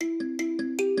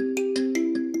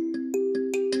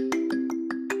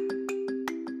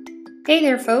Hey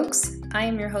there, folks. I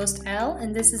am your host, Elle,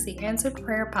 and this is the Answered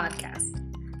Prayer Podcast,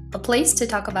 a place to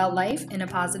talk about life in a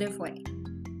positive way.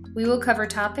 We will cover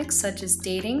topics such as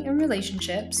dating and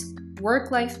relationships,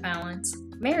 work-life balance,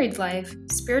 married life,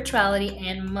 spirituality,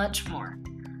 and much more.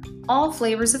 All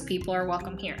flavors of people are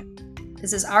welcome here.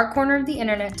 This is our corner of the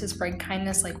internet to spread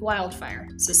kindness like wildfire,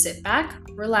 so sit back,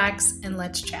 relax, and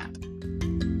let's chat.